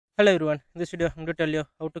Hello everyone, in this video I'm going to tell you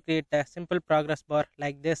how to create a simple progress bar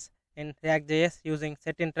like this in React.js using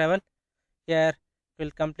setInterval. Here it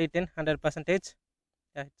will complete in 100%.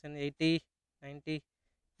 Yeah, it's in 80, 90.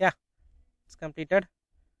 Yeah, it's completed.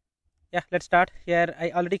 Yeah, let's start. Here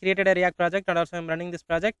I already created a React project and also I'm running this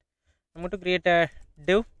project. I'm going to create a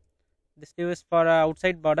div. This div is for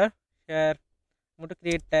outside border. Here I'm going to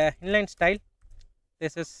create a inline style.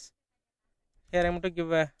 This is here I'm going to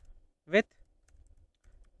give a width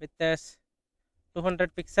is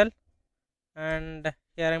 200 pixel, and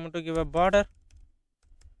here I'm going to give a border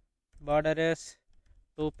is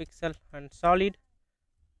 2 pixel and solid,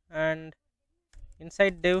 and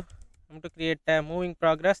inside div I'm going to create a moving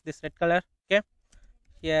progress, this red color. Okay,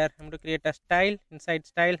 here I'm going to create a style. Inside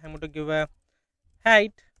style I'm going to give a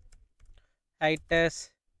height is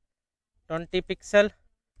 20 pixel,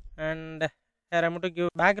 and here I'm going to give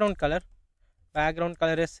background color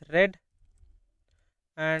is red,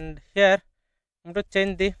 and here I'm going to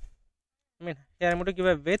change the here I'm going to give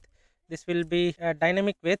a width. This will be a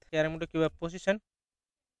dynamic width. Here I'm going to give a position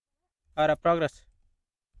or a progress,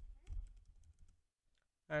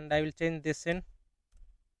 and I will change this in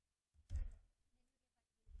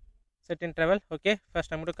setInterval. Okay,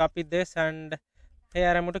 first I'm going to copy this, and here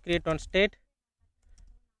I'm going to create one state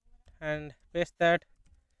and paste that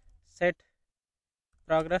set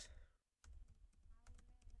progress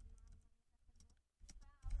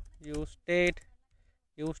use state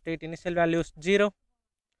initial value is 0,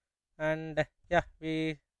 and yeah,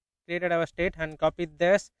 we created our state and copied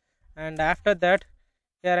this, and after that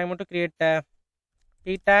here I'm going to create a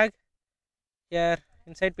p tag. Here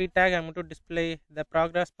inside p tag I'm going to display the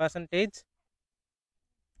progress percentage,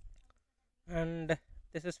 and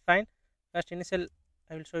this is fine. First initial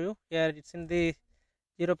I will show you. Here it's in the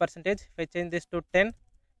 0%. If I change this to 10,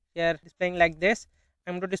 here displaying like this,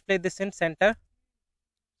 I'm going to display this in center.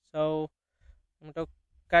 So I'm going to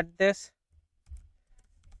cut this,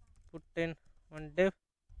 put in one div,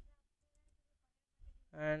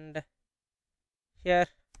 and here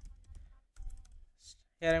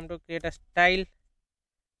I'm going to create a style.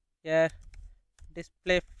 Here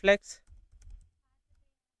display flex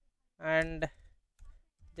and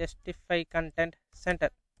justify content center,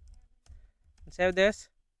 and save this.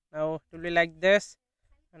 Now it will be like this,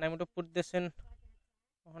 and I'm going to put this in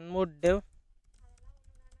one more div.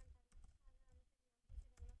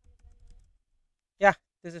 Yeah,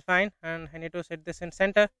 this is fine, and I need to set this in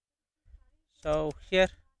center. So here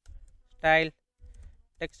style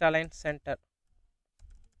text align center.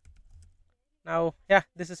 Now yeah,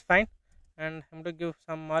 this is fine, and I'm going to give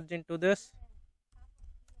some margin to this.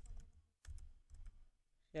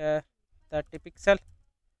 Here 30 pixel.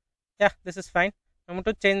 Yeah, this is fine. I'm going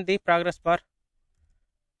to change the progress bar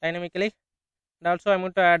dynamically, and also I'm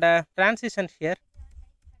going to add a transition here.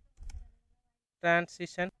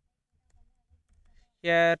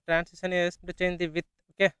 Here transition is to change the width.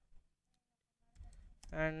 Okay,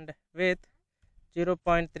 and width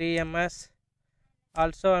 0.3 ms.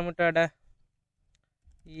 Also I'm going to add a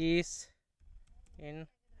is in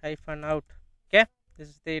hyphen out. Okay, this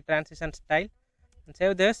is the transition style, and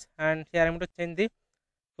save this, and here I'm going to change the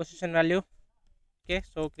position value. Okay,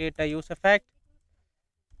 so create a use effect.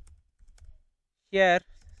 Here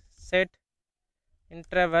set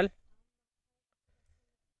interval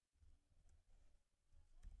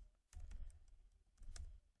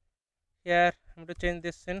here I'm going to change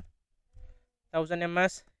this in 1000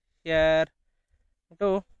 ms. Here I'm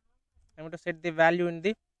going to set the value in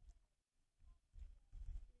the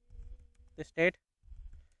state,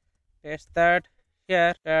 paste that.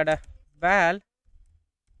 Here add a val,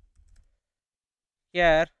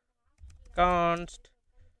 here const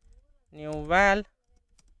new val,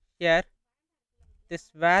 here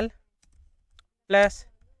this val plus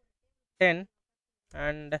 10,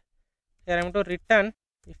 and here I'm going to return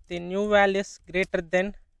if the new val is greater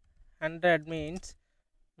than 100, means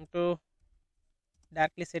I'm going to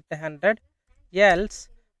directly set 100, else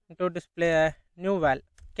I'm going to display a new val.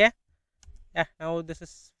 Okay, yeah, now this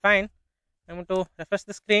is fine. I'm going to refresh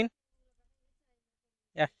the screen.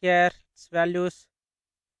 Yeah, here its value is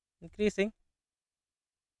increasing.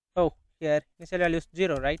 Oh, here initial value is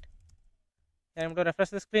 0, right? Here I'm going to refresh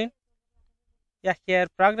the screen. Yeah, here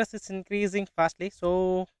progress is increasing fastly,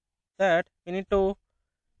 so that we need to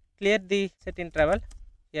clear the setInterval.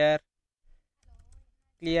 Here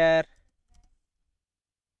clear.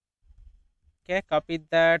 Okay, copy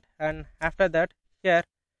that, and after that here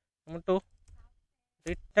I'm going to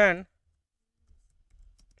return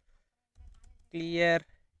clear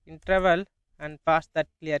interval and pass that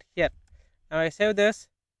clear here. Now I save this,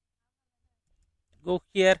 go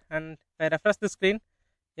here, and if I refresh the screen,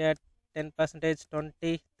 here 10%,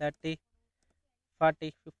 20, 30,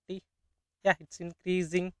 40, 50. Yeah, it's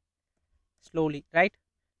increasing slowly, right?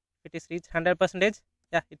 If it is reached 100%,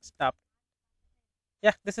 yeah, it stopped.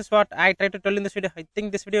 Yeah, this is what I try to tell in this video. I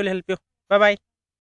think this video will help you. Bye bye.